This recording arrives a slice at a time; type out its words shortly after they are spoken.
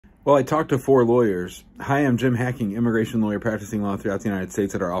Well, I talked to 4 lawyers. Hi, I'm Jim Hacking, immigration lawyer practicing law throughout the United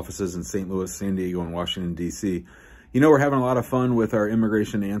States at our offices in St. Louis, San Diego, and Washington, D.C. You know, we're having a lot of fun with our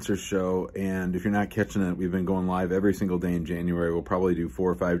Immigration Answers show, and if you're not catching it, we've been going live every single day in January. We'll probably do 4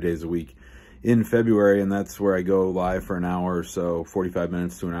 or 5 days a week in February, and that's where I go live for an hour or so, 45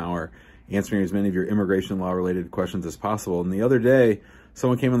 minutes to an hour, answering as many of your immigration law-related questions as possible. And the other day,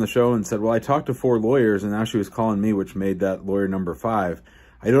 someone came on the show and said, well, I talked to 4 lawyers, and now she was calling me, which made that lawyer number 5.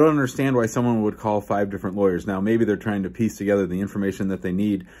 I don't understand why someone would call 5 different lawyers. Now, maybe they're trying to piece together the information that they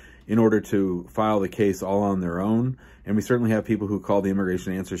need in order to file the case all on their own. And we certainly have people who call the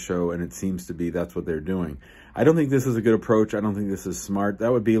Immigration Answers show, and it seems to be that's what they're doing. I don't think this is a good approach. I don't think this is smart.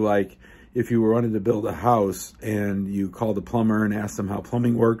 That would be like if you wanted to build a house and you called a plumber and asked them how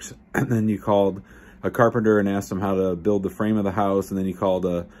plumbing works, and then you called a carpenter and asked them how to build the frame of the house, and then you called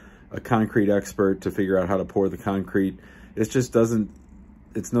a concrete expert to figure out how to pour the concrete. It just doesn't...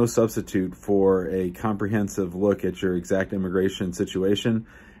 It's no substitute for a comprehensive look at your exact immigration situation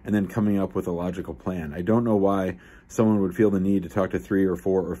and then coming up with a logical plan. I don't know why someone would feel the need to talk to 3 or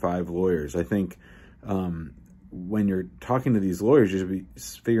 4 or 5 lawyers. I think when you're talking to these lawyers, you should be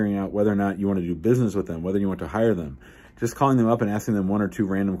figuring out whether or not you want to do business with them, whether you want to hire them. Just calling them up and asking them 1 or 2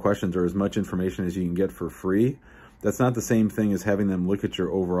 random questions or as much information as you can get for free, that's not the same thing as having them look at your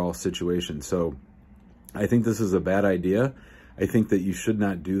overall situation. So I think this is a bad idea. I think that you should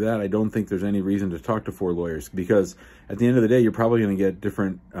not do that. I don't think there's any reason to talk to 4 lawyers because at the end of the day, you're probably going to get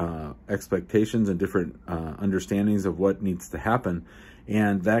different expectations and different understandings of what needs to happen.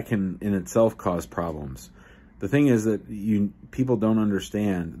 And that can in itself cause problems. The thing is that people don't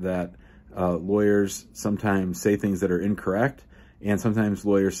understand that lawyers sometimes say things that are incorrect, and sometimes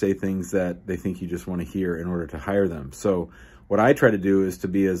lawyers say things that they think you just want to hear in order to hire them. So what I try to do is to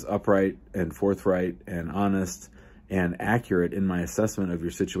be as upright and forthright and honest and accurate in my assessment of your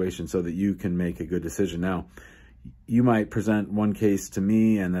situation so that you can make a good decision. Now, you might present one case to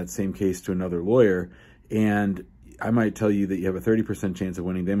me and that same case to another lawyer, and I might tell you that you have a 30% chance of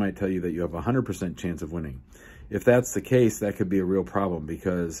winning. They might tell you that you have a 100% chance of winning. If that's the case, that could be a real problem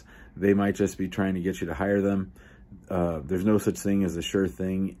because they might just be trying to get you to hire them. There's no such thing as a sure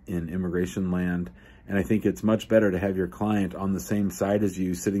thing in immigration land. And I think it's much better to have your client on the same side as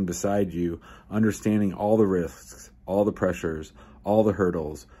you, sitting beside you, understanding all the risks, all the pressures, all the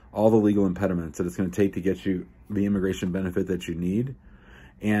hurdles, all the legal impediments that it's going to take to get you the immigration benefit that you need.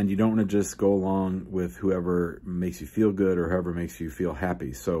 And you don't want to just go along with whoever makes you feel good or whoever makes you feel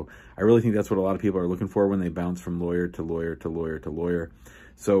happy. So I really think that's what a lot of people are looking for when they bounce from lawyer to lawyer to lawyer to lawyer.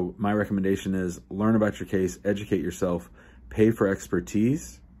 So my recommendation is learn about your case, educate yourself, pay for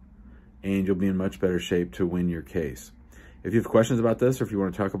expertise, and you'll be in much better shape to win your case. If you have questions about this or if you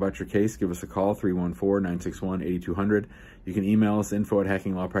want to talk about your case, give us a call, 314-961-8200. You can email us,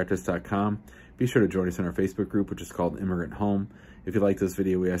 info@hackinglawpractice.com. Be sure to join us in our Facebook group, which is called Immigrant Home. If you like this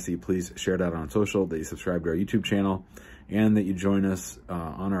video, we ask that you please share it out on social, that you subscribe to our YouTube channel, and that you join us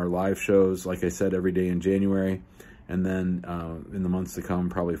on our live shows, like I said, every day in January, and then in the months to come,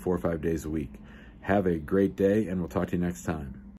 probably 4 or 5 days a week. Have a great day, and we'll talk to you next time.